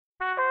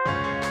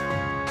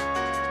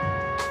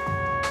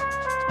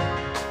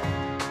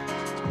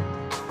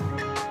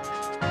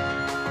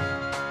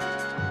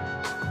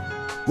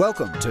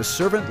Welcome to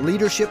Servant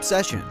Leadership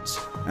Sessions,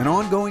 an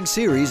ongoing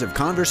series of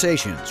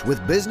conversations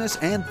with business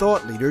and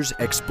thought leaders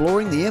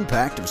exploring the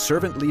impact of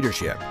servant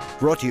leadership.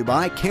 Brought to you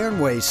by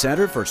Cairnway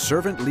Center for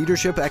Servant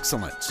Leadership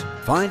Excellence.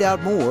 Find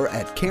out more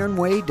at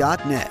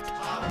cairnway.net.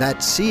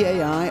 That's CAIRNWAY.net.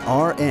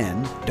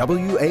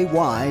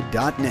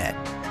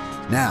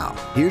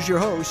 Now, here's your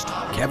host,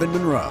 Kevin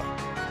Monroe.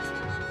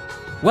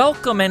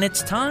 Welcome, and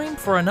it's time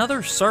for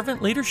another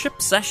Servant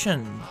Leadership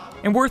Session.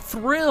 And we're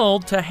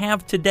thrilled to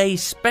have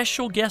today's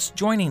special guest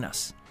joining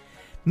us.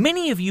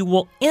 Many of you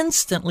will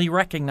instantly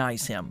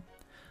recognize him.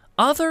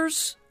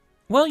 Others,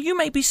 well, you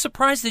may be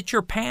surprised that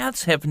your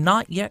paths have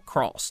not yet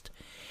crossed.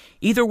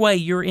 Either way,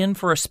 you're in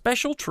for a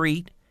special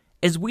treat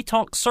as we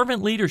talk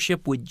servant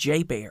leadership with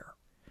Jay Baer.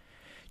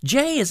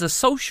 Jay is a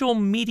social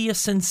media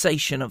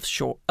sensation of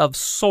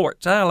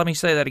sorts. Let me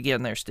say that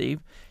again there,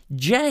 Steve.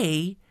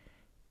 Jay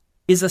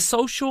is a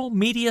social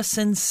media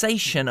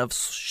sensation of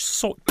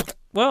sorts.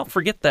 Well,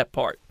 forget that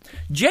part.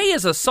 Jay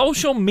is a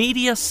social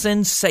media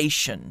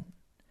sensation.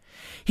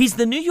 He's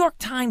the New York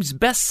Times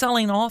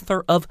best-selling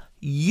author of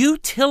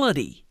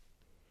Utility.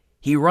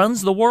 He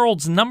runs the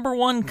world's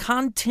 #1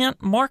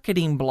 content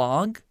marketing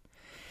blog.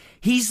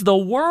 He's the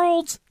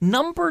world's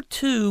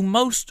 #2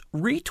 most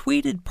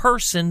retweeted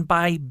person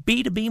by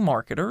B2B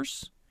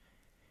marketers.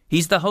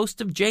 He's the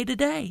host of Jay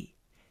Today.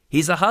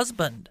 He's a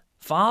husband,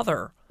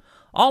 father,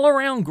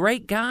 all-around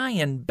great guy,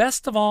 and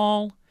best of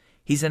all,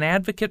 he's an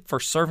advocate for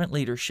servant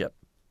leadership.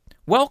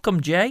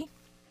 Welcome, Jay.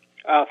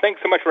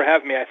 Thanks so much for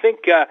having me. I think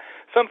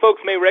some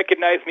folks may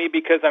recognize me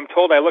because I'm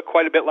told I look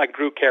quite a bit like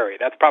Drew Carey.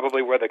 That's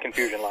probably where the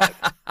confusion lies.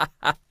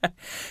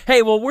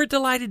 Hey, well, we're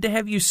delighted to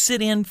have you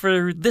sit in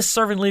for this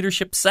servant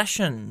leadership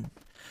session.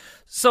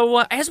 So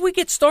as we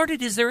get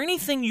started, is there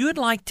anything you'd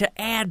like to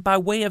add by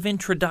way of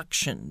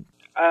introduction?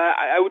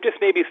 I would just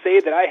maybe say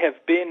that I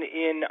have been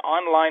in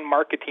online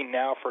marketing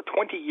now for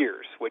 20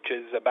 years, which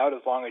is about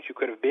as long as you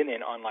could have been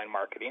in online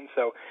marketing.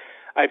 So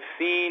I've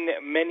seen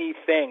many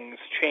things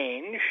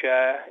change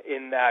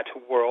in that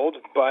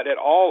world, but it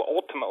all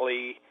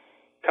ultimately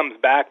comes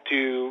back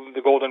to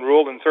the golden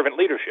rule in servant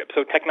leadership.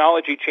 So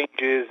technology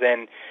changes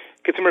and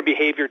consumer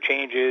behavior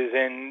changes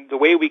and the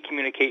way we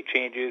communicate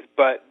changes,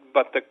 but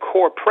the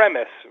core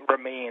premise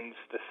remains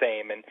the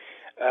same. And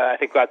I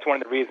think that's one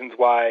of the reasons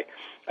why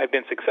I've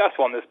been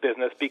successful in this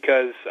business,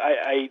 because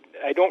I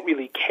don't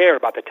really care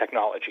about the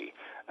technology.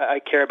 I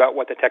care about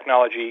what the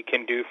technology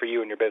can do for you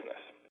and your business.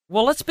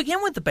 Well, let's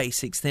begin with the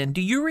basics then.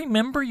 Do you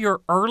remember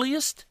your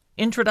earliest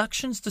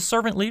introductions to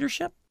servant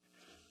leadership?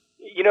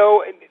 You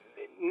know,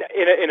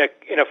 in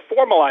a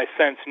formalized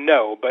sense,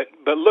 no. But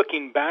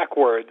looking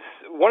backwards,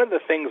 one of the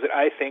things that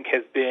I think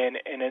has been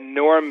an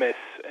enormous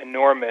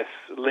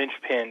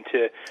linchpin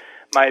to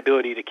my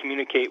ability to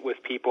communicate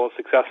with people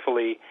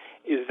successfully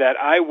is that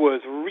I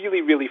was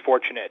really, really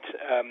fortunate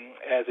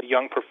as a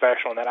young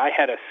professional, and that I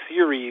had a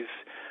series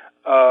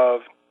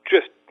of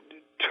just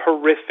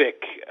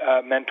terrific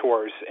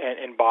mentors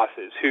and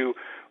bosses who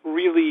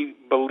really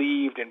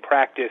believed and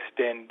practiced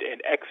and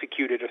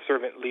executed a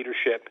servant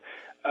leadership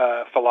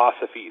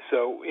philosophy.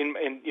 So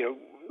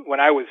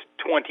when I was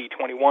 20,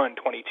 21,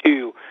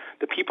 22,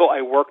 the people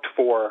I worked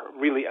for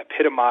really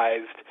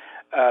epitomized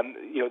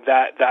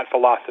that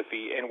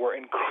philosophy, and were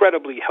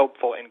incredibly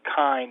helpful and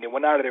kind, and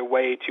went out of their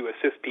way to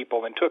assist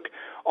people, and took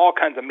all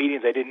kinds of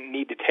meetings I didn't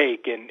need to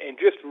take, and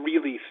just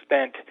really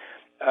spent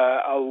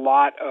a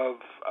lot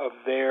of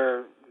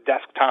their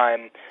desk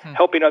time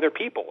helping other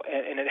people,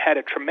 and it had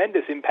a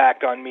tremendous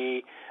impact on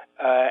me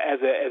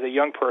as a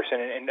young person,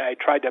 and I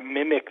tried to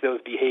mimic those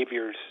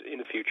behaviors in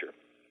the future.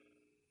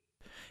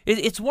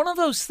 It's one of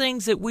those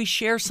things that we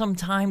share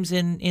sometimes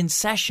in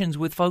sessions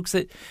with folks,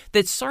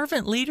 that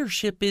servant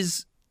leadership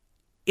is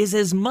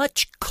as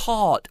much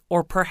caught,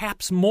 or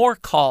perhaps more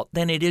caught,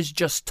 than it is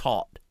just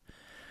taught.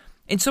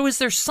 And so is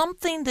there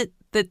something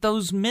that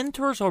those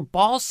mentors or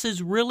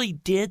bosses really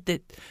did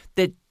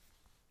that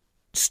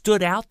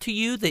stood out to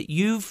you that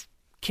you've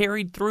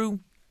carried through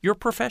your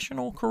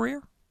professional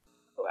career?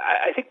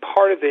 I think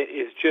part of it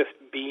is just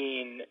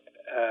being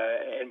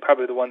and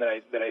probably the one that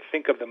I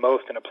think of the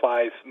most and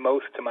applies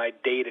most to my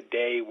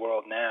day-to-day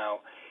world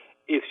now,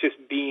 is just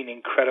being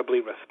incredibly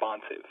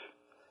responsive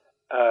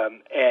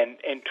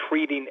and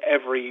treating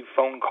every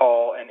phone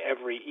call and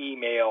every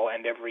email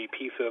and every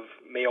piece of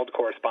mailed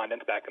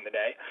correspondence back in the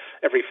day,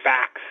 every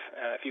fax,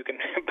 if you can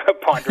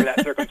ponder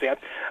that circumstance,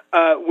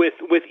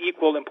 with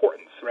equal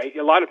importance, right?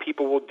 A lot of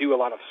people will do a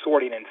lot of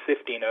sorting and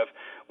sifting of,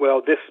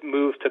 well, this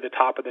moves to the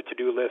top of the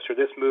to-do list, or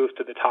this moves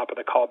to the top of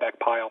the callback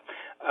pile.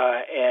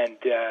 And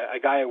a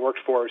guy I worked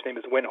for, his name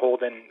is Win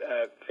Holden,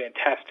 a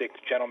fantastic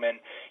gentleman.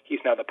 He's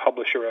now the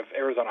publisher of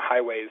Arizona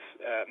Highways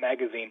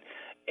magazine.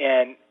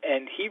 And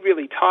he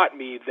really taught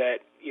me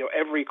that,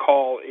 every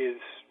call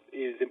is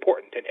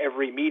important, and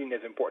every meeting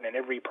is important,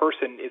 and every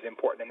person is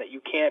important, and that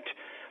you can't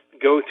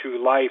go through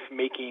life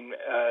making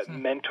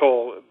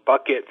mental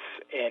buckets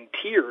and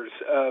tiers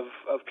of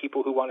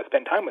people who want to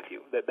spend time with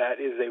you. That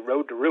is a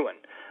road to ruin.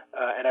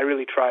 And I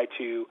really try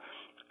to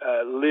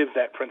live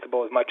that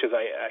principle as much as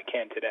I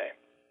can today.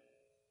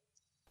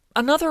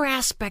 Another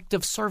aspect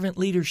of servant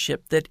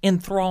leadership that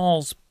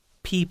enthralls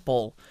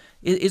people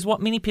is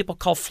what many people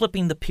call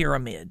flipping the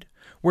pyramid,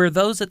 where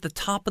those at the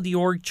top of the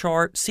org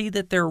chart see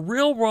that their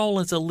real role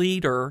as a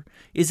leader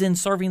is in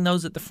serving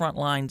those at the front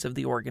lines of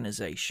the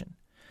organization.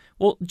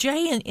 Well,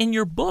 Jay, in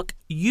your book,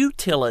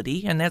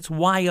 Youtility, and that's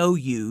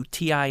Youtility,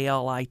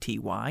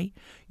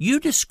 you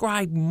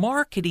describe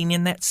marketing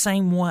in that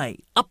same way,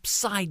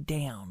 upside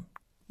down.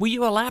 Will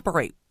you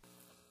elaborate?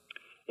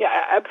 Yeah,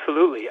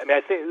 absolutely. I mean,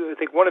 I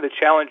think one of the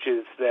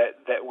challenges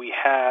that we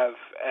have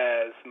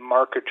as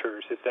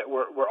marketers is that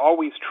we're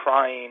always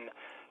trying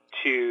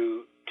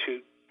to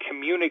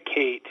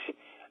communicate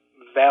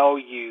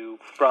value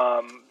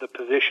from the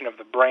position of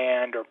the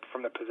brand or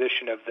from the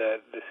position of the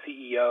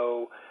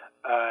CEO,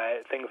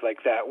 things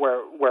like that,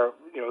 where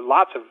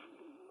lots of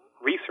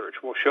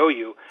research will show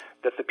you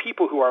that the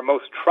people who are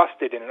most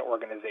trusted in an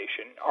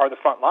organization are the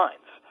front lines.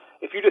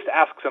 If you just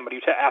ask somebody,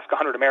 to ask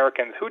 100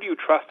 Americans, who do you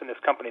trust in this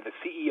company, the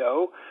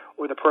CEO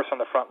or the person on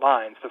the front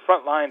lines? The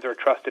front lines are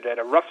trusted at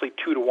a roughly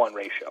 2-to-1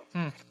 ratio.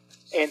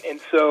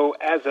 And so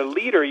as a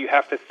leader, you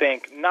have to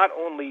think, not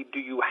only do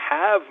you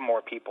have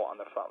more people on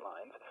the front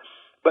lines,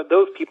 but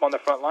those people on the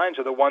front lines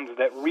are the ones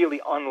that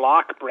really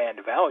unlock brand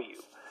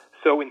value.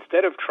 So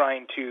instead of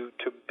trying to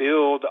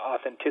build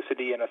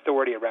authenticity and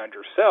authority around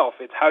yourself,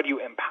 it's how do you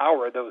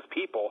empower those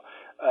people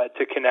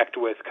to connect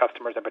with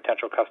customers and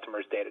potential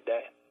customers day to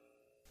day.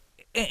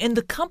 And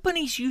the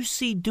companies you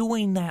see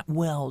doing that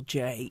well,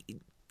 Jay,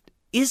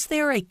 is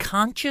there a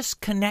conscious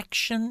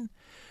connection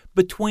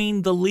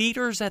between the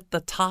leaders at the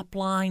top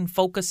line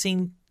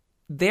focusing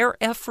their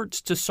efforts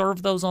to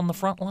serve those on the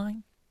front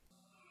line?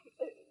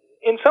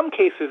 In some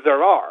cases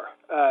there are,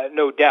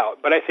 no doubt.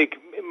 But I think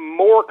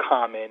more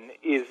common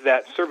is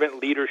that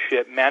servant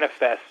leadership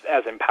manifests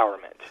as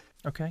empowerment.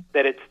 Okay.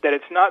 That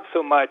it's not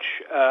so much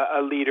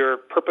a leader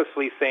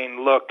purposely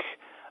saying, look,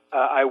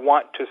 I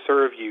want to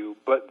serve you,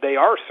 but they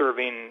are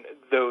serving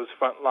those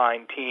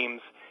frontline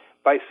teams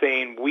by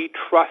saying, we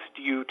trust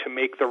you to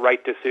make the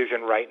right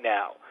decision right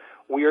now.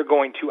 We are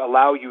going to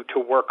allow you to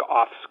work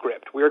off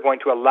script. We are going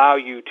to allow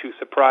you to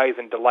surprise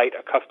and delight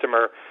a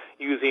customer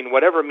using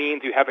whatever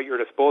means you have at your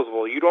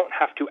disposal. You don't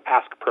have to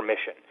ask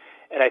permission.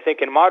 And I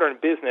think in modern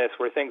business,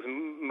 where things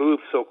move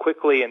so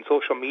quickly in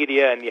social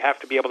media and you have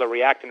to be able to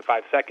react in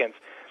 5 seconds,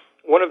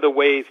 one of the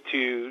ways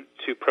to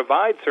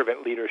provide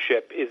servant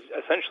leadership is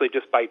essentially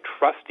just by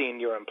trusting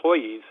your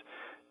employees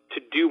to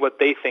do what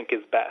they think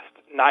is best,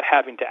 not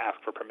having to ask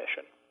for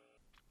permission.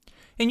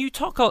 And you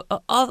talk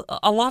a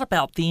lot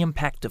about the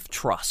impact of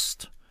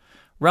trust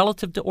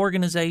relative to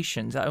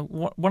organizations.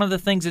 One of the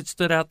things that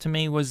stood out to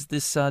me was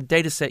this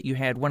data set you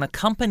had. When a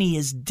company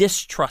is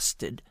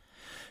distrusted,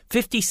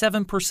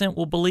 57%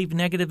 will believe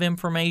negative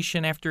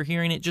information after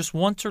hearing it just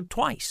once or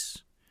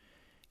twice.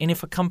 And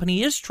if a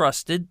company is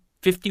trusted,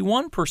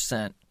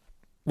 51%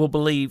 will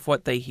believe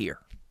what they hear.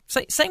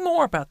 Say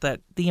more about that,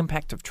 the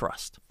impact of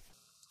trust.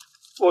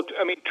 Well,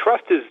 I mean,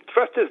 trust is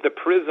the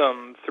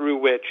prism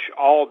through which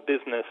all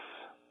business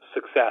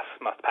success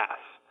must pass.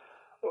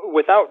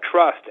 Without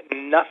trust,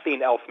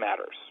 nothing else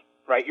matters,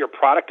 right? Your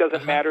product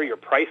doesn't matter, your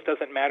price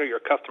doesn't matter, your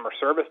customer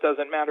service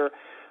doesn't matter.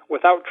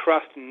 Without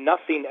trust,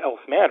 nothing else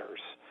matters.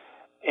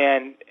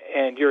 And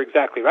you're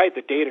exactly right.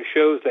 The data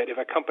shows that if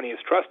a company is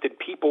trusted,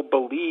 people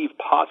believe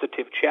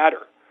positive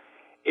chatter.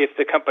 If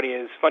the company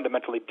is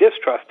fundamentally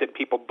distrusted,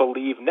 people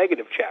believe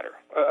negative chatter.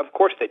 Of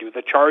course they do.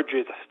 The charge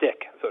is a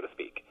stick, so to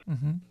speak.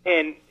 Mm-hmm.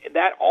 And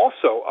that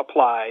also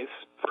applies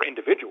for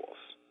individuals,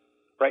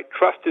 right?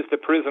 Trust is the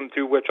prism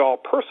through which all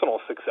personal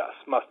success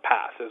must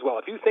pass as well.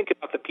 If you think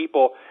about the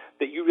people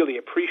that you really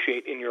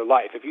appreciate in your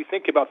life, if you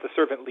think about the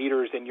servant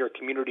leaders in your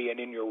community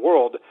and in your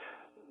world,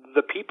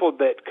 the people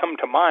that come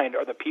to mind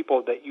are the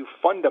people that you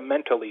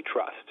fundamentally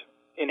trust,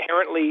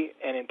 inherently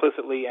and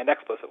implicitly and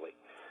explicitly.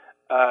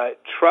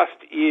 Trust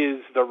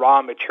is the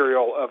raw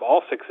material of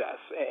all success,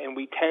 and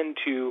we tend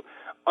to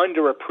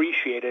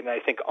underappreciate it and I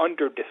think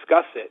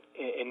under-discuss it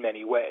in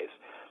many ways.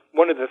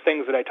 One of the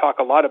things that I talk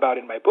a lot about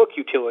in my book,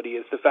 Youtility,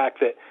 is the fact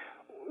that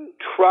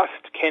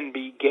trust can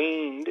be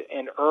gained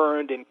and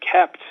earned and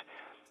kept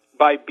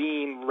by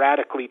being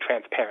radically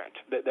transparent.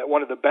 That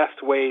one of the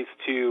best ways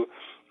to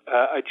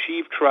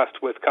achieve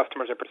trust with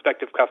customers and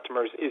prospective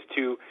customers is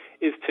to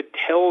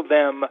tell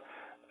them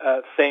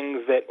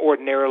things that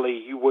ordinarily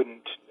you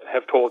wouldn't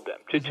have told them.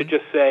 To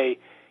just say,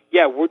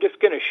 yeah, we're just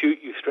going to shoot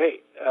you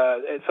straight.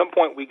 At some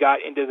point we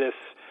got into this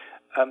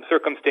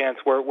circumstance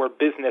where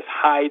business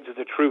hides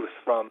the truth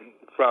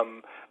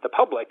from the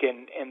public,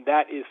 and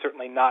that is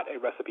certainly not a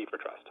recipe for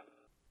trust.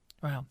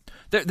 Wow.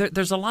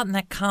 There's a lot in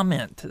that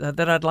comment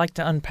that I'd like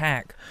to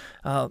unpack.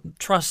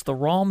 Trust, the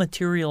raw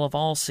material of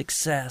all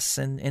success,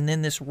 and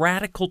then this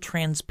radical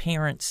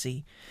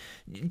transparency.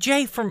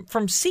 Jay,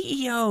 from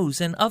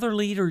CEOs and other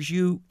leaders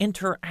you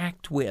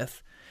interact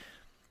with,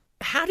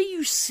 how do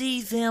you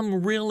see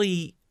them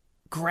really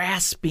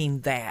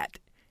grasping that?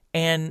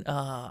 And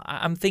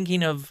I'm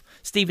thinking of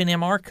Stephen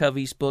M. R.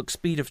 Covey's book,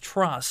 Speed of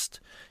Trust,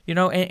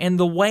 and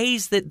the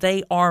ways that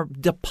they are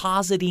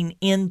depositing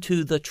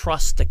into the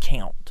trust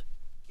account.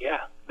 Yeah.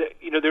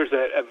 there's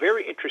a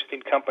very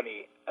interesting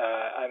company.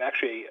 I'm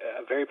actually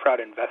a very proud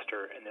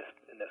investor in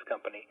this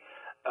company.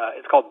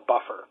 It's called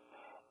Buffer.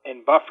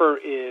 And Buffer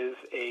is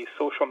a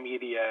social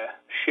media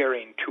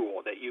sharing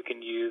tool that you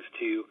can use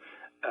to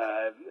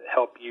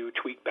help you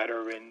tweet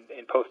better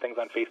and post things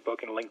on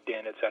Facebook and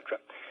LinkedIn, etc.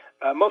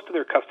 Most of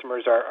their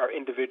customers are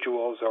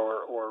individuals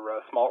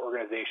or small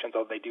organizations,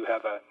 although they do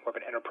have more of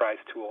an enterprise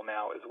tool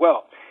now as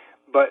well.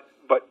 But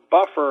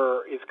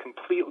Buffer is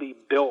completely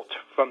built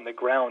from the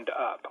ground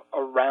up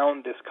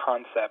around this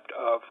concept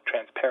of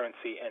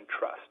transparency and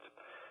trust.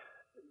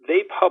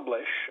 They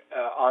publish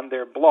on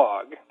their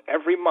blog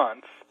every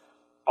month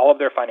all of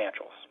their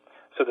financials.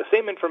 So the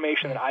same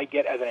information that I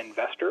get as an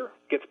investor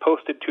gets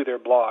posted to their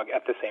blog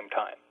at the same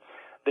time.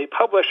 They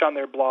publish on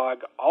their blog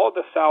all of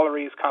the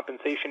salaries,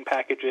 compensation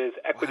packages,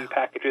 equity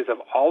packages of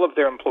all of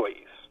their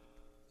employees.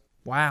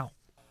 Wow.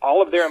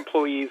 All of their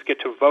employees get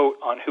to vote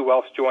on who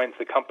else joins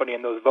the company,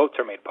 and those votes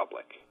are made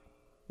public.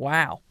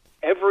 Wow.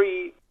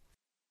 Every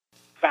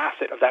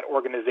facet of that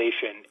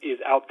organization is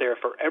out there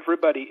for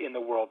everybody in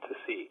the world to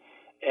see.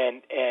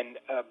 And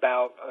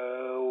about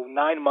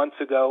 9 months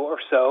ago or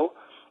so,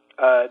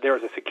 there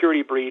was a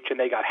security breach, and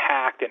they got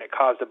hacked, and it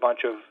caused a bunch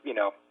of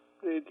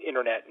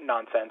internet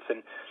nonsense,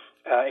 and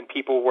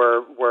people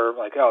were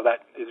like, oh,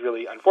 that is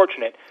really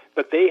unfortunate.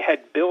 But they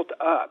had built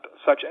up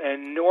such an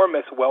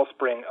enormous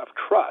wellspring of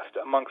trust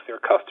amongst their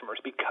customers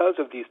because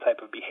of these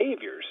type of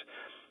behaviors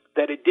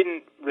that it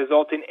didn't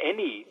result in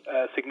any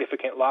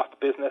significant lost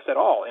business at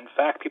all. In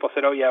fact, people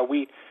said, oh, yeah,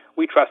 we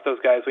trust those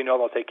guys. We know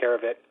they'll take care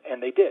of it.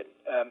 And they did.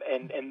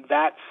 And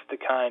that's the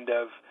kind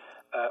of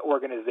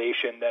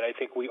organization that I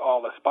think we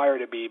all aspire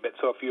to be, but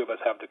so few of us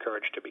have the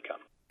courage to become.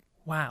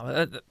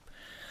 Wow.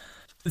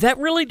 That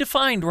really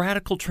defined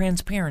radical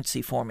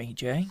transparency for me,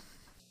 Jay.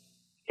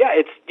 Yeah,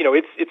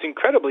 it's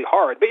incredibly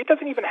hard, but it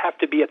doesn't even have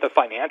to be at the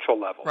financial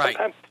level. Right.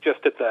 Sometimes it's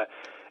just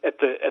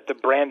at the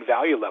brand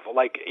value level.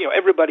 Like,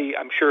 everybody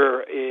I'm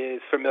sure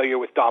is familiar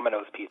with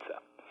Domino's Pizza.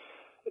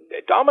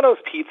 Domino's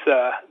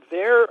Pizza,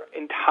 their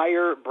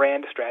entire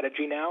brand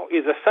strategy now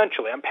is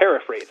essentially, I'm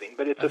paraphrasing,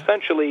 but it's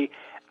essentially,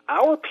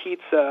 our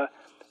pizza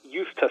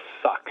used to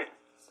suck.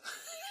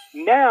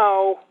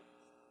 Now,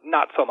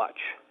 not so much.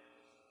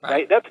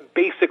 Right? That's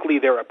basically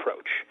their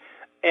approach.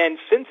 And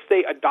since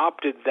they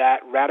adopted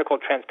that radical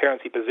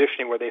transparency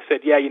positioning where they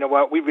said, yeah, you know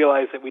what, we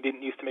realized that we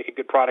didn't used to make a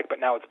good product, but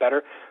now it's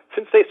better.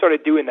 Since they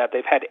started doing that,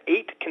 they've had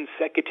 8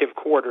 consecutive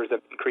quarters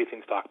of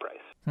increasing stock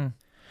price.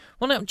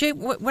 Well, now, Jay,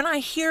 when I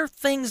hear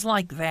things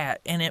like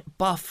that and at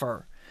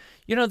Buffer,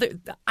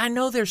 I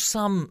know there's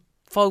some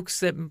folks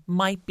that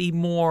might be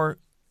more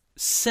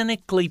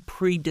cynically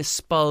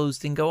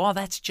predisposed and go, oh,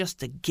 that's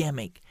just a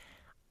gimmick.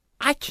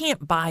 I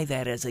can't buy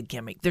that as a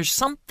gimmick. There's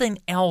something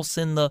else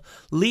in the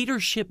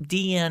leadership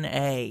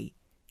DNA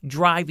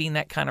driving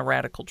that kind of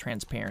radical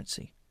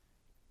transparency.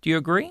 Do you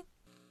agree?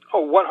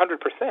 Oh,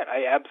 100%.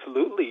 I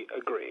absolutely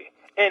agree.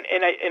 And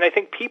I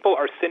think people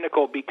are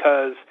cynical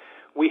because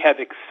we have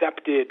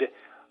accepted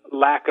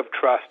lack of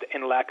trust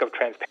and lack of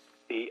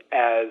transparency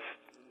as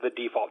the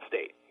default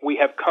state. We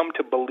have come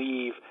to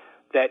believe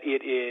that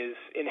it is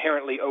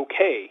inherently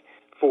okay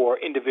for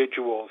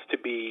individuals to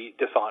be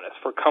dishonest,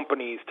 for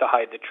companies to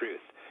hide the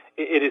truth.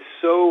 It is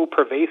so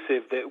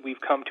pervasive that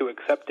we've come to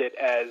accept it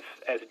as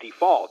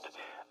default.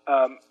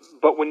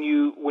 But when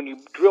you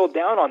drill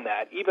down on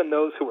that, even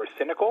those who are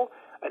cynical,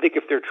 I think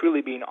if they're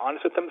truly being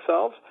honest with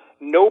themselves,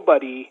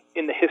 nobody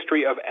in the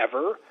history of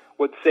ever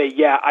would say,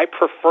 yeah, I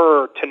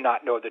prefer to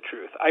not know the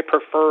truth. I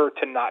prefer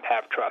to not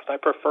have trust. I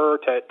prefer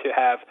to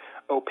have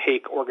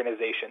opaque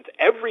organizations.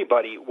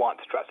 Everybody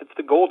wants trust. It's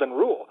the golden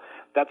rule.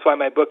 That's why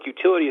my book,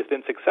 Utility, has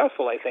been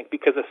successful, I think,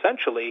 because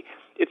essentially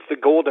it's the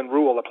golden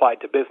rule applied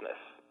to business.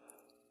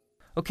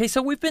 Okay,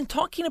 so we've been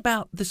talking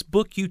about this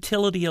book,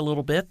 Utility, a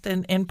little bit,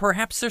 and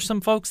perhaps there's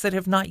some folks that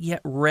have not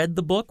yet read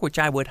the book, which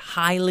I would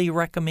highly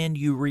recommend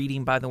you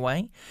reading, by the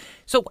way.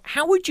 So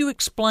how would you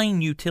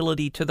explain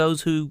Utility to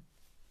those who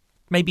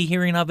may be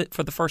hearing of it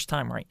for the first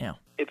time right now?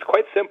 It's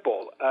quite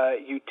simple.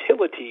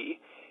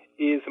 Utility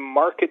is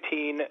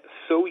marketing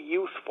so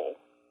useful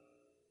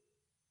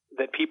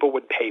that people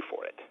would pay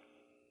for it.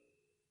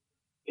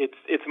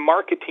 It's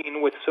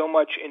marketing with so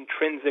much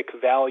intrinsic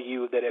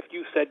value that if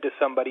you said to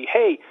somebody,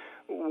 hey,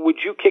 would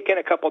you kick in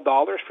a couple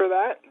dollars for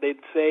that? They'd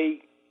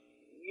say,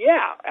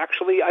 yeah,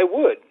 actually I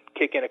would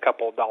kick in a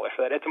couple of dollars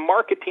for that. It's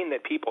marketing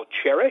that people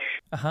cherish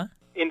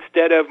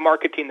instead of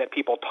marketing that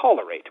people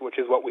tolerate, which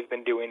is what we've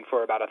been doing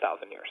for about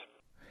 1,000 years.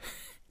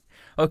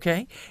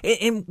 Okay.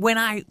 And when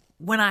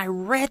I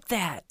read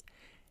that,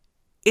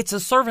 it's a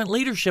servant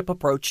leadership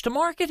approach to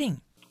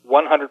marketing.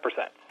 100%.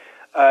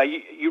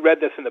 You read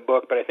this in the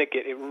book, but I think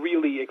it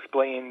really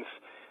explains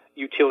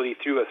utility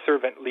through a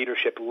servant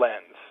leadership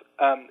lens.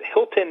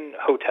 Hilton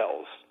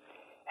Hotels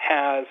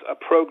has a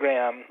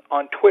program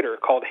on Twitter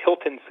called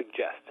Hilton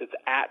Suggests. It's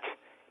at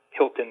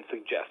Hilton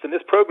Suggests. And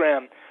this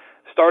program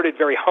started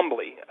very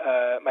humbly.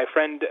 My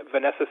friend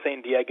Vanessa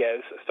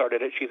Saint-Dieguez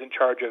started it. She's in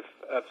charge of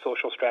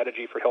social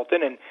strategy for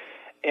Hilton.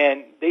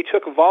 and they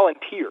took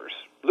volunteers,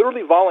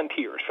 literally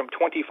volunteers from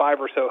 25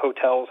 or so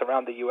hotels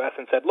around the U.S.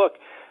 and said, look,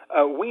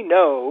 we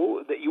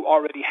know that you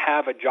already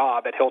have a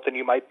job at Hilton.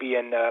 You might be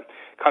in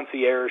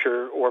concierge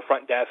or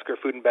front desk or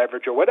food and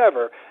beverage or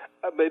whatever,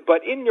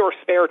 but in your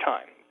spare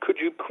time, could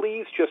you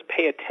please just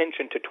pay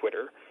attention to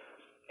Twitter?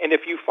 And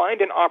if you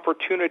find an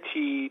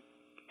opportunity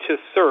to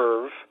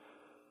serve,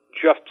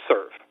 just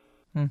serve.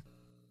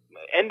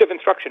 End of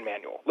instruction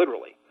manual,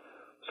 literally.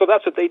 So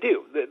that's what they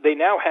do. They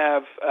now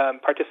have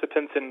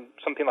participants in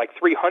something like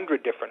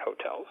 300 different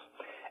hotels,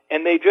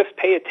 and they just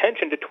pay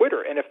attention to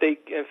Twitter. And if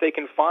they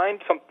can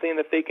find something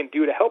that they can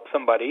do to help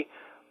somebody,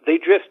 they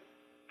just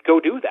go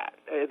do that.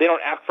 They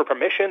don't ask for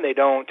permission. They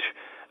don't.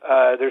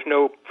 There's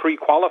no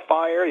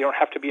pre-qualifier. You don't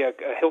have to be a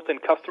Hilton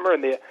customer.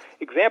 And the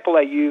example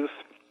I use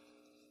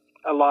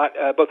a lot,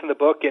 both in the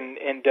book and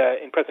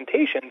in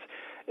presentations,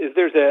 is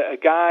there's a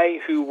guy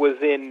who was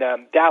in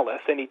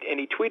Dallas, and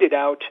he tweeted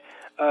out,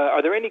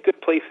 are there any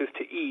good places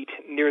to eat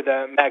near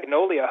the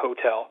Magnolia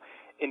Hotel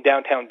in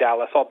downtown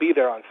Dallas? I'll be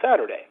there on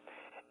Saturday.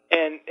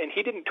 And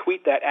he didn't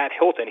tweet that at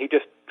Hilton. He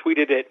just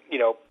tweeted it,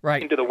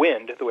 right into the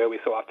wind, the way we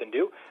so often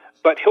do.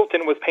 But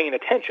Hilton was paying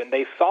attention.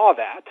 They saw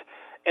that,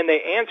 and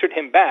they answered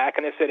him back,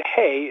 and they said,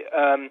 hey,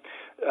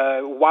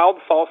 Wild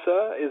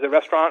Salsa is a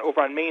restaurant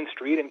over on Main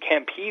Street, and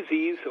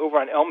Campese's over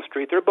on Elm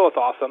Street. They're both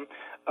awesome,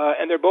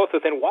 and they're both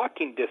within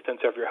walking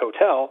distance of your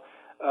hotel.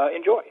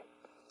 Enjoy.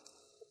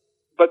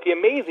 But the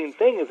amazing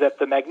thing is that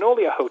the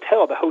Magnolia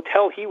Hotel, the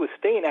hotel he was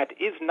staying at,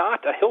 is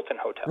not a Hilton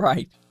hotel.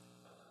 Right.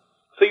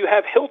 So you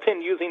have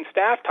Hilton using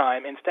staff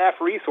time and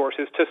staff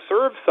resources to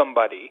serve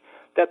somebody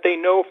that they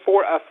know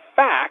for a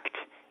fact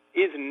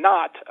is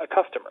not a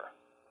customer.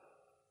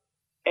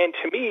 And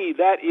to me,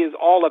 that is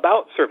all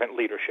about servant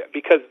leadership,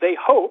 because they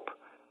hope,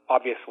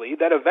 obviously,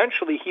 that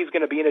eventually he's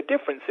going to be in a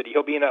different city.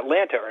 He'll be in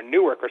Atlanta or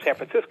Newark or San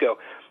Francisco,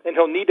 and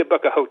he'll need to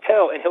book a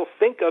hotel, and he'll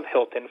think of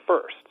Hilton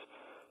first.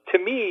 To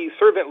me,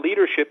 servant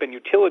leadership and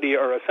utility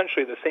are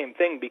essentially the same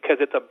thing, because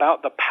it's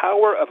about the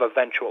power of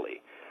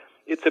eventually.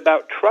 It's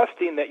about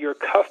trusting that your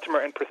customer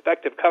and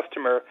prospective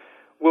customer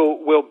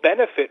will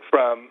benefit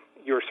from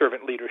your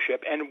servant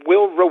leadership and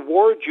will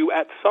reward you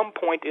at some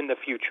point in the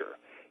future.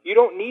 You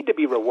don't need to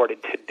be rewarded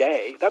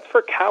today. That's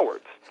for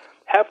cowards.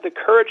 Have the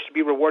courage to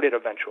be rewarded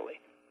eventually.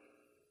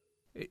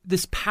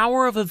 This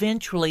power of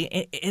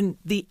eventually, and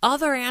the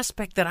other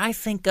aspect that I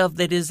think of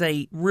that is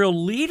a real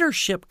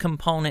leadership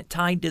component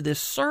tied to this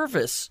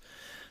service,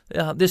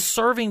 this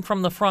serving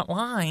from the front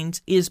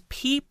lines, is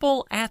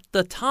people at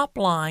the top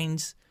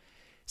lines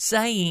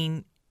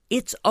saying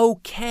it's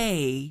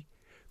okay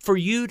for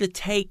you to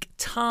take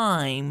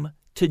time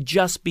to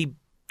just be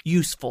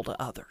useful to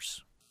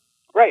others.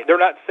 Right. They're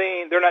not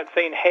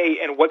saying, hey,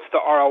 and what's the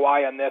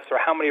ROI on this, or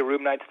how many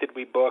room nights did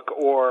we book,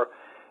 or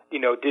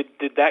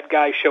did that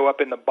guy show up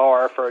in the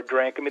bar for a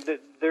drink? I mean,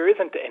 there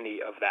isn't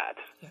any of that.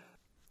 Yeah.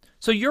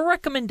 So your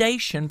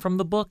recommendation from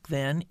the book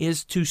then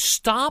is to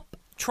stop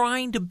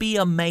trying to be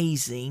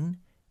amazing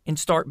and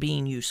start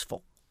being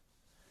useful.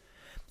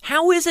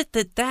 How is it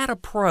that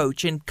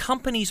approach, and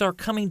companies are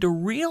coming to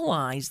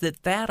realize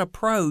that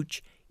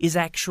approach is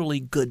actually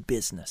good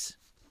business?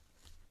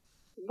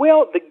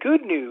 Well, the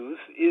good news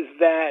is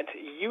that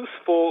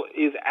useful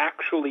is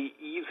actually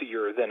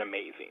easier than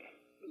amazing,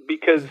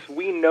 because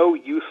we know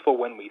useful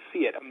when we see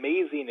it.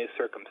 Amazing is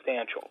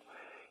circumstantial.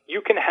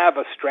 You can have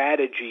a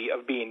strategy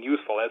of being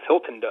useful, as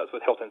Hilton does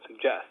with Hilton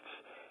Suggests.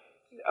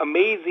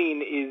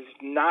 Amazing is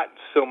not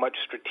so much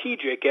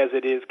strategic as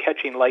it is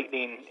catching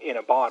lightning in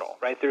a bottle,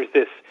 right? There's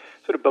this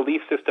sort of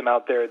belief system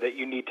out there that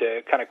you need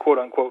to kind of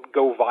quote-unquote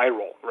go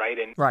viral, right,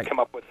 and come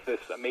up with this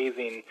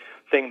amazing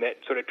thing that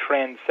sort of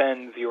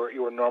transcends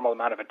your normal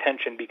amount of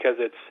attention because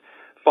it's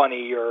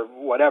funny or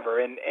whatever.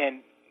 And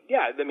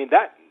yeah, I mean,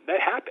 that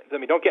happens. I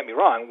mean, don't get me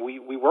wrong.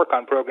 We work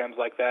on programs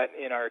like that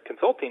in our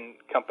consulting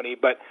company,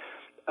 but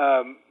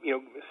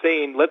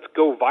saying let's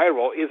go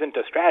viral isn't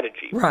a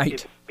strategy. Right.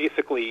 It's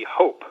basically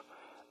hope.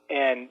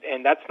 And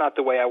that's not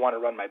the way I want to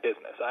run my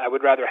business. I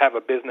would rather have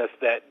a business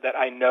that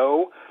I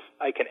know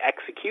I can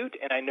execute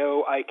and I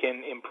know I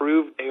can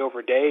improve day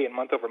over day and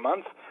month over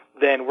month,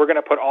 then we're going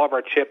to put all of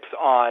our chips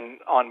on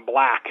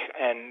black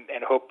and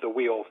hope the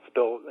wheel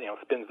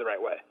spins the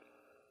right way.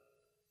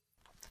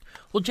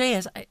 Well,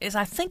 Jay, as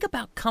I think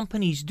about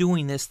companies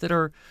doing this that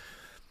are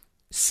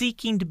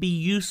seeking to be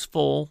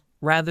useful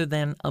rather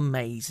than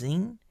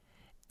amazing,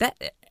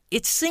 that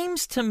it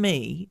seems to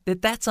me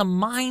that that's a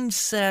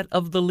mindset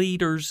of the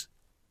leaders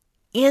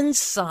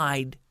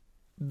inside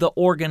the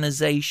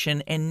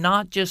organization and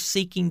not just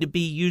seeking to be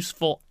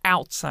useful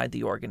outside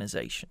the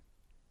organization.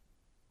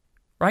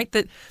 Right?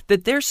 That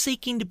they're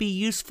seeking to be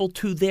useful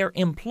to their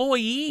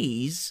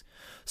employees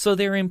so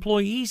their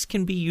employees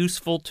can be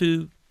useful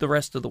to the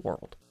rest of the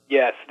world.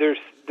 Yes, there's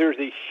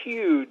a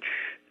huge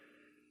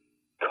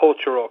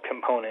cultural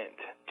component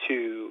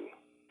to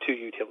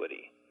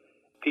utility.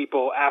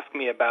 People ask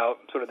me about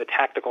sort of the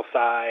tactical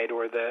side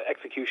or the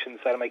execution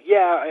side. I'm like,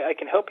 yeah, I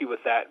can help you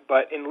with that.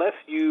 But unless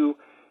you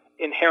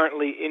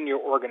inherently in your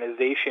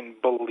organization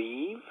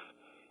believe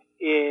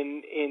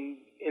in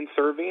in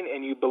serving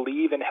and you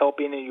believe in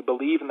helping and you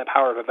believe in the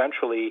power of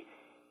eventually,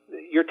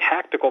 your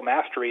tactical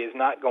mastery is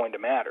not going to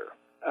matter.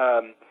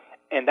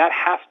 And that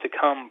has to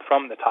come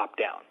from the top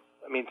down.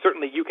 I mean,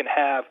 certainly you can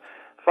have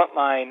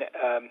frontline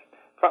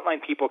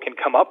people can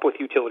come up with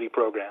utility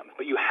programs,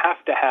 but you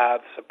have to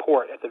have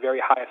support at the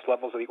very highest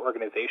levels of the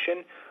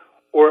organization,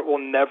 or it will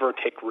never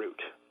take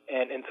root.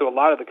 And so a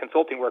lot of the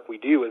consulting work we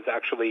do is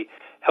actually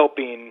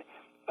helping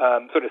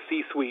sort of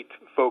C-suite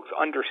folks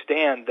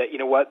understand that, you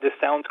know what, this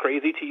sounds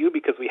crazy to you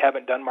because we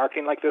haven't done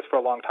marketing like this for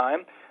a long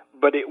time,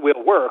 but it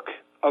will work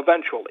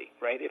eventually,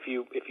 right? If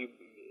you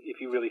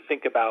really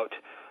think about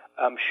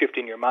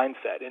shifting your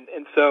mindset.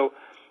 And so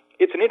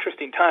it's an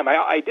interesting time.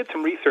 I did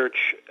some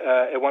research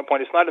at one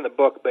point. It's not in the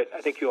book, but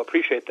I think you'll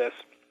appreciate this,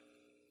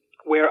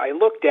 where I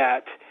looked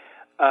at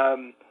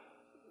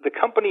the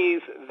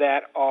companies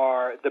that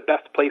are the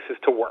best places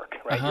to work,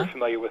 right? Uh-huh. You're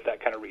familiar with that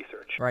kind of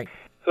research. Right.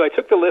 So I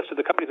took the list of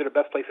the companies that are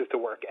best places to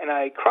work, and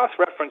I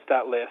cross-referenced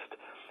that list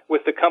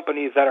with the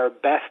companies that are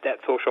best at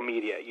social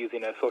media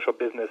using a social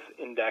business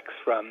index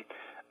from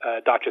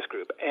Dotchess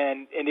Group.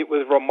 And it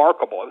was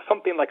remarkable. It was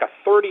something like a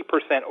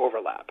 30%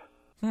 overlap.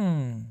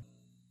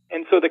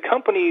 And so the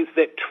companies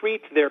that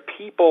treat their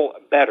people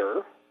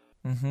better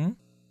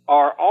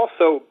are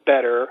also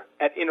better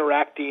at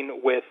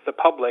interacting with the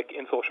public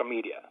in social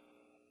media.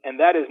 And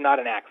that is not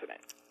an accident.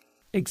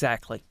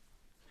 Exactly.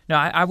 No,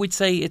 I would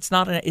say it's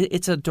not.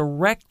 It's a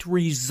direct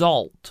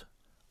result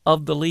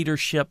of the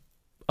leadership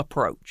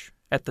approach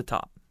at the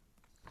top.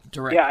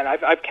 Direct. Yeah, and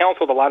I've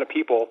counseled a lot of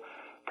people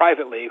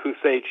privately who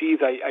say, "Geez,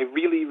 I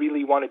really,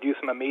 really want to do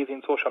some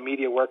amazing social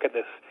media work at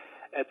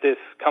this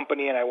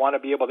company, and I want to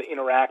be able to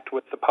interact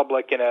with the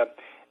public in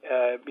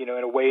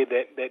a way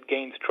that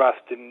gains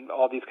trust and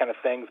all these kind of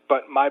things.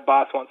 But my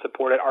boss won't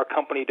support it. Our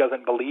company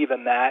doesn't believe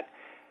in that."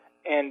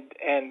 And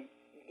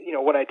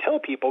what I tell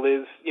people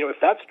is, if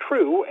that's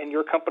true and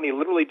your company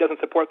literally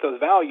doesn't support those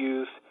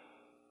values,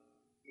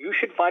 you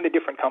should find a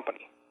different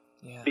company.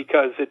 Yeah.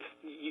 Because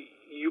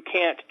you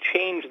can't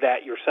change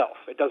that yourself.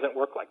 It doesn't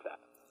work like that.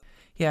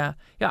 Yeah.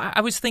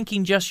 I was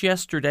thinking just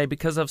yesterday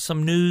because of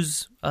some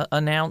news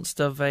announced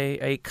of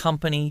a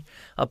company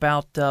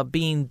about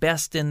being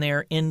best in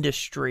their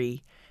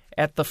industry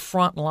at the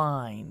front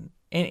line,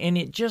 and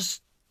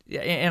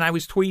I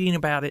was tweeting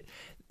about it.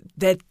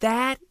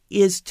 That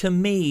is, to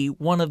me,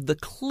 one of the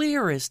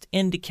clearest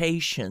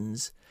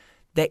indications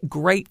that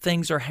great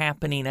things are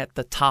happening at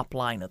the top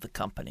line of the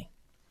company.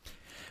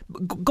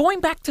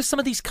 Going back to some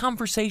of these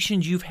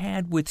conversations you've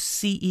had with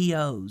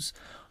CEOs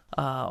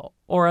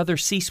or other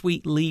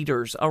C-suite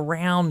leaders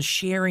around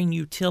sharing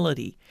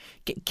utility,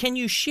 can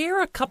you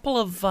share a couple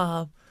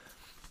of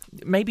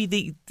maybe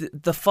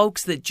the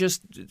folks that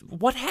just,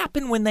 what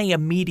happened when they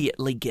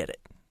immediately get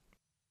it?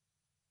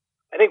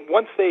 I think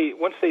once they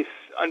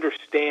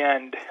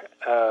understand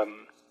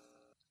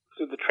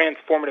the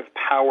transformative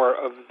power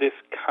of this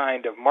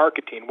kind of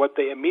marketing, what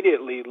they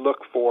immediately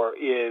look for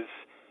is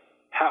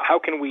how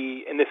can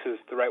we, and this is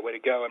the right way to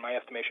go in my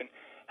estimation,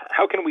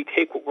 how can we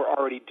take what we're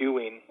already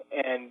doing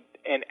and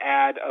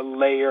add a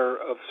layer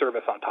of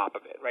service on top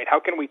of it, right? How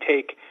can we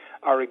take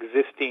our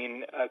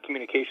existing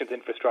communications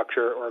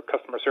infrastructure or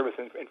customer service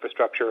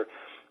infrastructure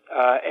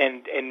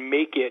and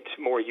make it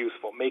more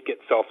useful, make it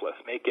selfless,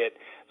 make it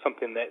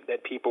something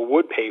that people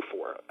would pay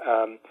for.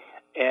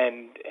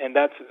 And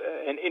that's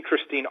an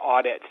interesting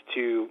audit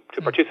to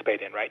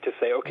participate in, right? To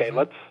say, okay,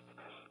 let's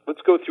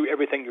go through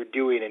everything you're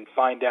doing and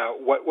find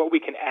out what we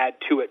can add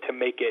to it to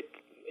make it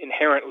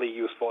inherently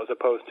useful as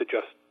opposed to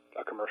just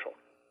a commercial.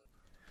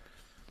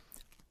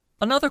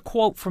 Another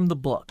quote from the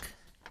book: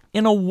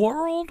 "In a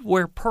world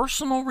where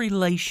personal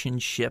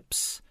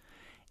relationships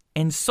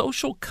and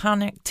social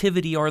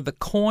connectivity are the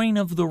coin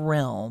of the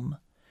realm,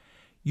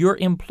 your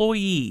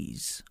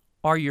employees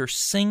are your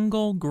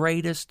single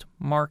greatest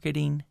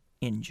marketing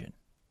engine."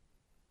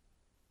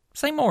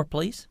 Say more,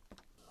 please.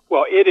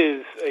 Well, it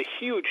is a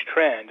huge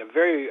trend, a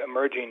very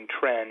emerging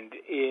trend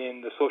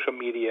in the social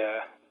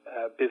media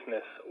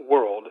business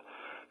world.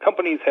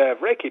 Companies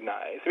have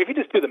recognized, if you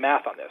just do the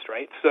math on this,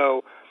 right?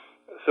 So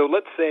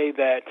let's say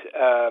that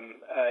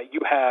you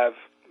have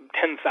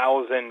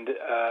 10,000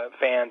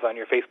 fans on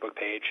your Facebook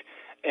page,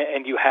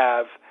 and you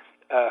have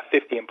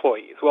 50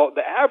 employees. Well,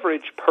 the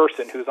average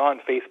person who's on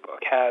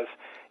Facebook has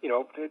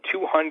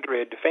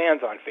 200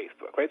 fans on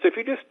Facebook, right? So if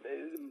you just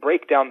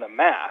break down the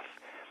math,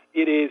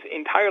 it is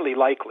entirely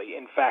likely,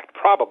 in fact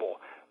probable,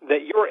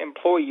 that your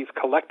employees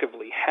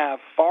collectively have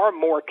far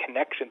more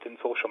connections in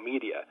social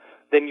media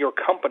than your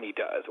company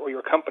does or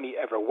your company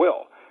ever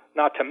will.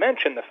 Not to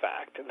mention the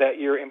fact that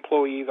your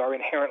employees are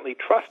inherently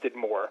trusted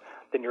more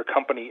than your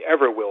company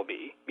ever will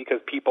be, because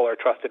people are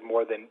trusted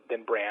more than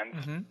brands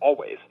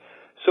always.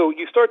 So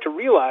you start to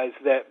realize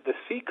that the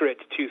secret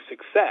to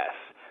success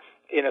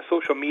in a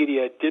social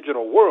media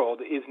digital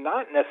world is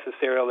not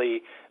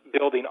necessarily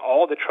building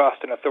all the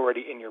trust and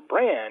authority in your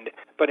brand,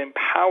 but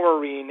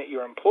empowering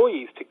your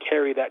employees to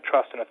carry that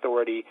trust and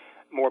authority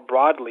more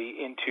broadly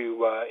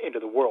into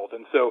the world.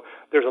 And so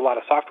there's a lot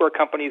of software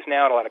companies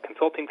now, and a lot of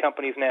consulting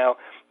companies now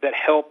that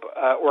help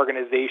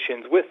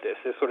organizations with this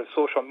sort of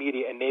social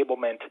media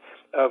enablement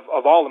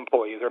of all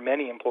employees or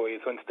many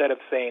employees. So instead of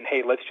saying,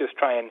 hey, let's just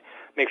try and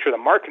make sure the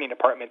marketing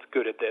department's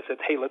good at this,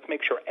 it's, hey, let's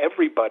make sure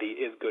everybody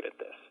is good at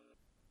this.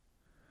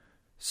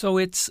 So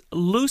it's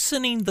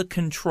loosening the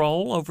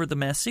control over the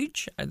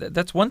message.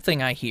 That's one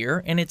thing I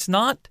hear. And it's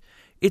not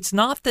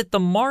that the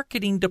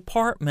marketing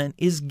department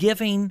is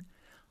giving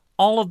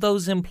all of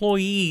those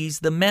employees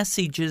the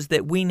messages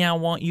that we now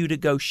want you to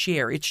go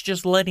share. It's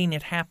just letting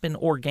it happen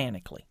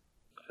organically.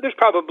 There's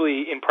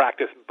probably in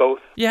practice both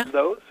of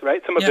those,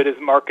 right? Some of it is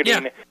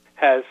marketing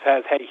has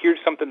had, here's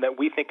something that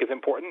we think is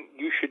important.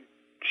 You should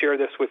share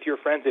this with your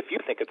friends if you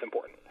think it's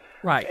important.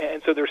 Right.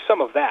 And so there's some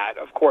of that.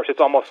 Of course,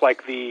 it's almost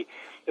like the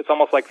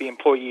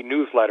employee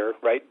newsletter,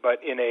 right?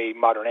 But in a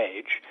modern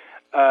age.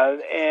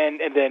 And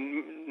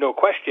then, no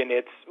question,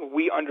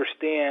 we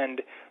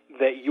understand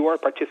that your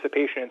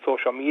participation in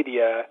social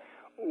media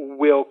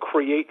will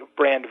create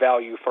brand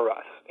value for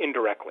us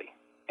indirectly.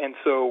 And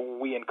so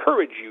we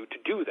encourage you to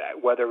do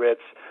that, whether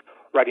it's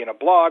writing a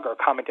blog or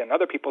commenting on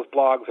other people's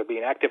blogs or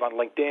being active on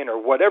LinkedIn or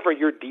whatever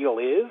your deal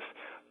is.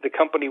 The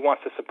company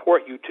wants to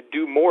support you to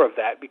do more of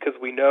that because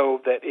we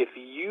know that if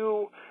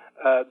you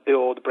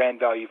build brand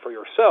value for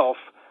yourself,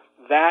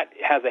 that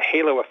has a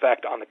halo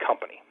effect on the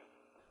company.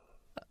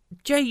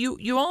 Jay,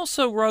 you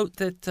also wrote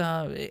that,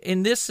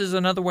 and this is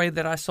another way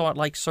that I saw it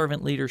like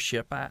servant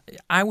leadership.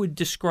 I would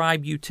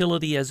describe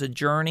utility as a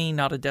journey,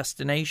 not a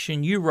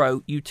destination. You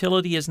wrote,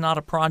 utility is not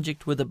a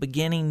project with a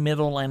beginning,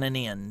 middle, and an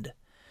end.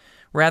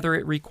 Rather,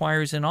 it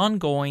requires an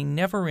ongoing,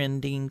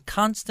 never-ending,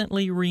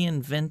 constantly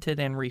reinvented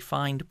and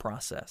refined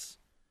process.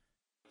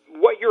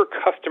 What your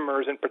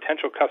customers and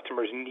potential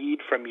customers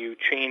need from you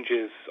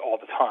changes all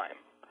the time.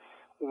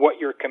 What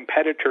your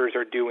competitors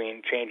are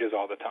doing changes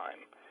all the time.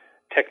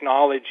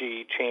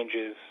 Technology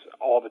changes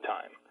all the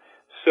time.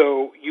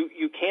 So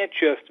you can't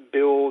just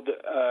build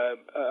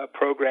a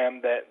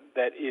program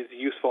that is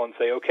useful and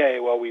say, okay,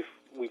 well, we've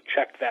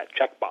checked that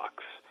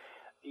checkbox.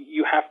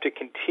 You have to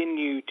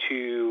continue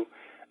to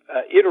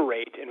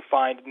iterate and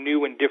find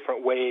new and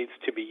different ways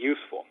to be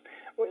useful.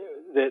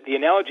 The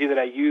analogy that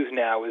I use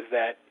now is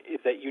that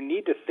you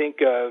need to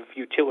think of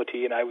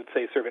utility, and I would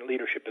say servant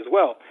leadership as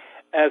well,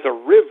 as a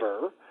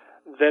river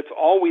that's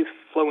always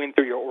flowing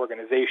through your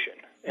organization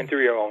and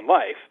through your own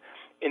life,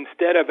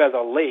 instead of as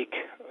a lake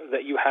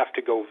that you have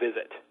to go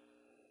visit.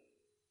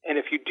 And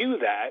if you do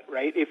that,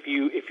 right, if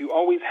you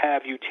always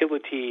have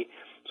utility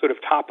sort of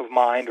top of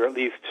mind or at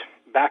least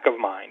back of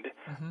mind,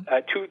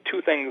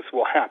 two things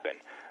will happen.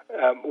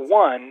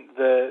 One,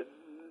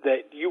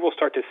 that you will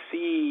start to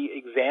see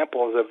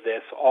examples of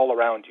this all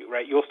around you,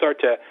 right? You'll start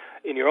to,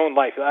 in your own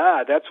life,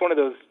 that's one of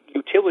those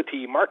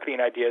utility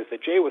marketing ideas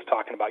that Jay was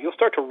talking about. You'll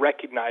start to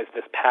recognize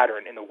this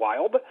pattern in the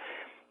wild.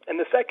 And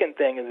the second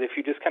thing is if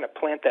you just kind of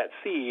plant that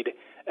seed,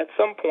 at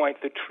some point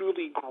the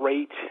truly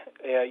great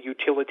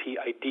utility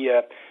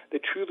idea, the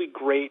truly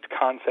great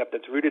concept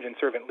that's rooted in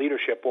servant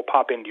leadership will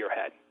pop into your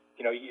head.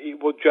 You know,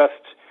 it will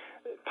just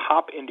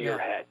pop into your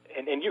head.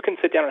 And you can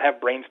sit down and have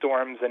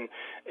brainstorms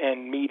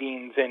and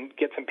meetings and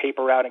get some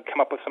paper out and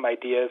come up with some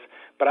ideas.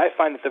 But I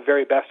find that the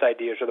very best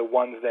ideas are the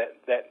ones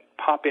that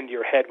pop into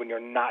your head when you're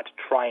not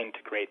trying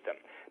to create them.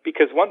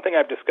 Because one thing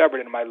I've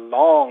discovered in my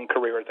long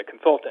career as a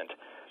consultant,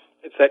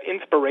 it's that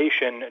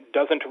inspiration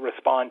doesn't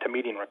respond to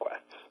meeting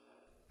requests.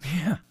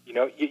 Yeah. You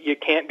know, you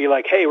can't be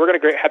like, hey, we're going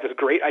to have this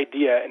great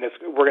idea and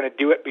we're going to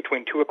do it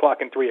between 2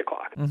 o'clock and 3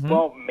 o'clock. Mm-hmm.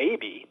 Well,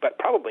 maybe, but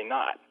probably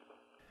not.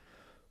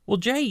 Well,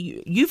 Jay,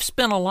 you've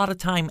spent a lot of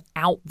time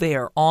out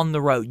there on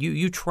the road.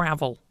 You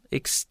travel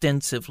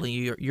extensively.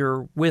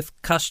 You're with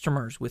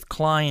customers, with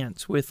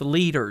clients, with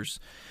leaders.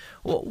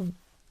 Well,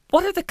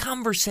 what are the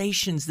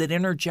conversations that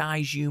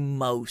energize you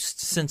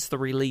most since the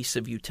release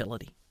of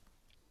Utility?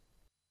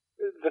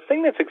 The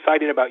thing that's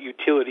exciting about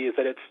Utility is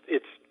that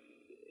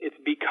it's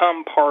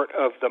become part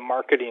of the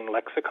marketing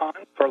lexicon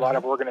for a lot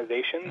of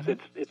organizations.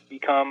 Mm-hmm. It's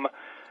become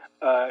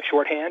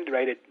shorthand,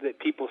 right? That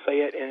people say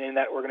it, and in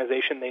that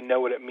organization they know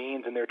what it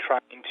means, and they're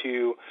trying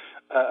to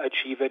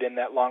achieve it in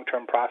that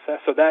long-term process.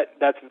 So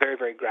that's very,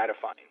 very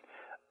gratifying.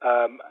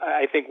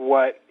 I think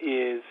what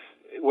is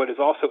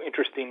also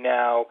interesting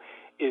now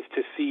is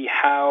to see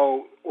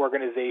how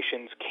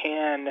organizations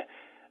can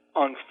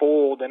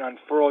unfold and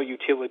unfurl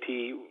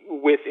utility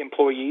with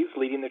employees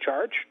leading the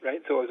charge,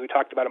 right? So as we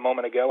talked about a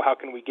moment ago, how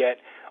can we get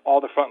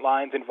all the front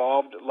lines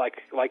involved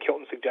like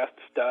Hilton Suggests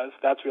does?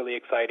 That's really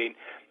exciting.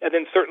 And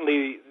then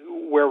certainly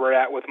where we're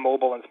at with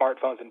mobile and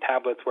smartphones and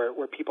tablets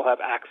where people have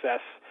access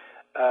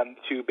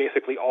to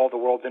basically all the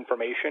world's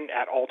information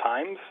at all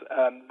times,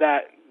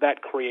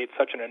 that creates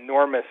such an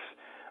enormous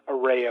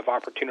array of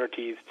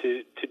opportunities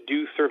to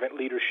do servant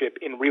leadership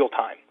in real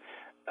time.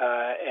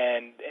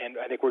 And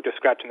I think we're just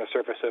scratching the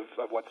surface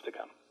of what's to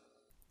come.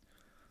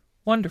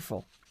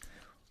 Wonderful.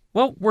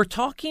 Well, we're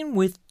talking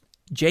with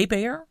Jay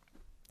Baer,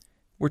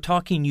 We're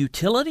talking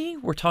utility.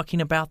 We're talking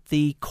about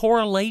the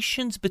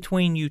correlations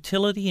between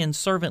utility and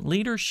servant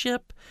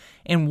leadership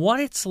and what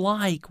it's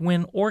like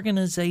when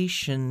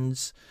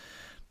organizations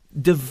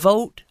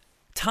devote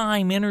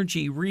time,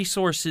 energy,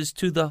 resources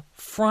to the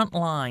front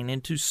line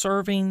and to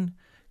serving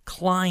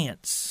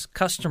clients,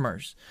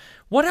 customers.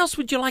 What else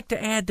would you like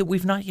to add that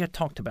we've not yet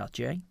talked about,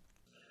 Jay?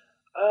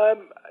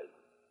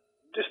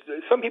 Just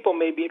some people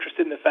may be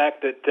interested in the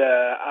fact that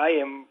I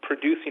am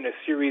producing a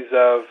series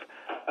of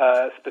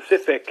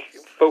specific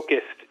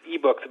focused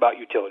ebooks about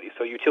utility.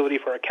 So Utility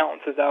for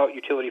Accountants is out,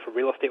 Utility for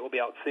Real Estate will be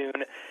out soon,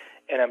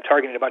 and I'm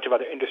targeting a bunch of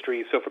other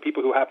industries. So for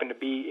people who happen to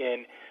be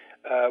in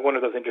one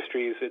of those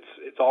industries,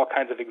 it's all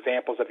kinds of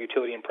examples of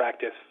utility in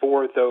practice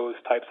for those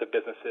types of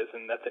businesses,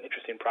 and that's an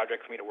interesting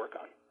project for me to work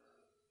on.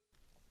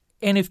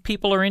 And if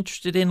people are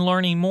interested in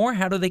learning more,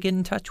 how do they get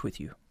in touch with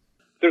you?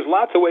 There's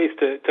lots of ways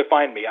to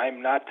find me. I'm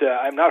not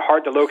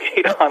hard to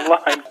locate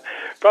online.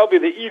 Probably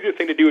the easiest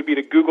thing to do would be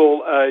to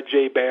Google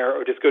Jay Baer,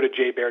 or just go to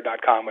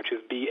jaybaer.com, which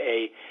is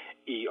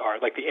B-A-E-R,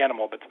 like the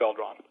animal but spelled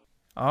wrong.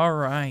 All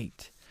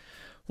right.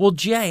 Well,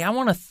 Jay, I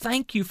want to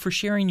thank you for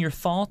sharing your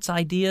thoughts,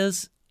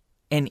 ideas,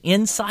 and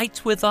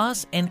insights with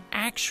us, and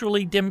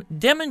actually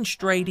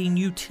demonstrating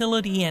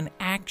utility in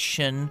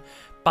action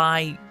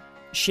by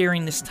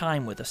sharing this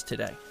time with us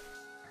today.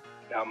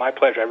 No, my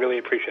pleasure. I really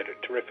appreciate it.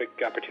 Terrific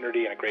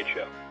opportunity and a great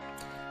show.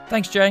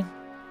 Thanks, Jay.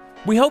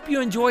 We hope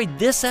you enjoyed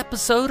this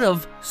episode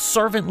of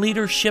Servant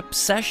Leadership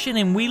Session,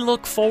 and we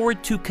look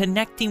forward to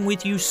connecting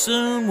with you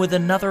soon with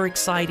another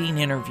exciting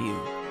interview.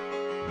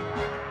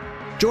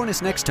 Join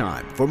us next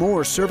time for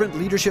more Servant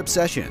Leadership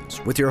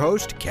Sessions with your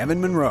host, Kevin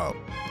Monroe.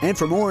 And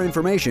for more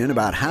information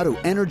about how to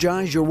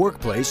energize your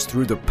workplace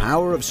through the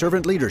power of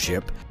servant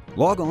leadership,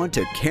 log on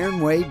to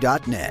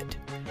cairnway.net.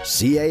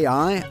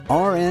 CAIRNWAY.net.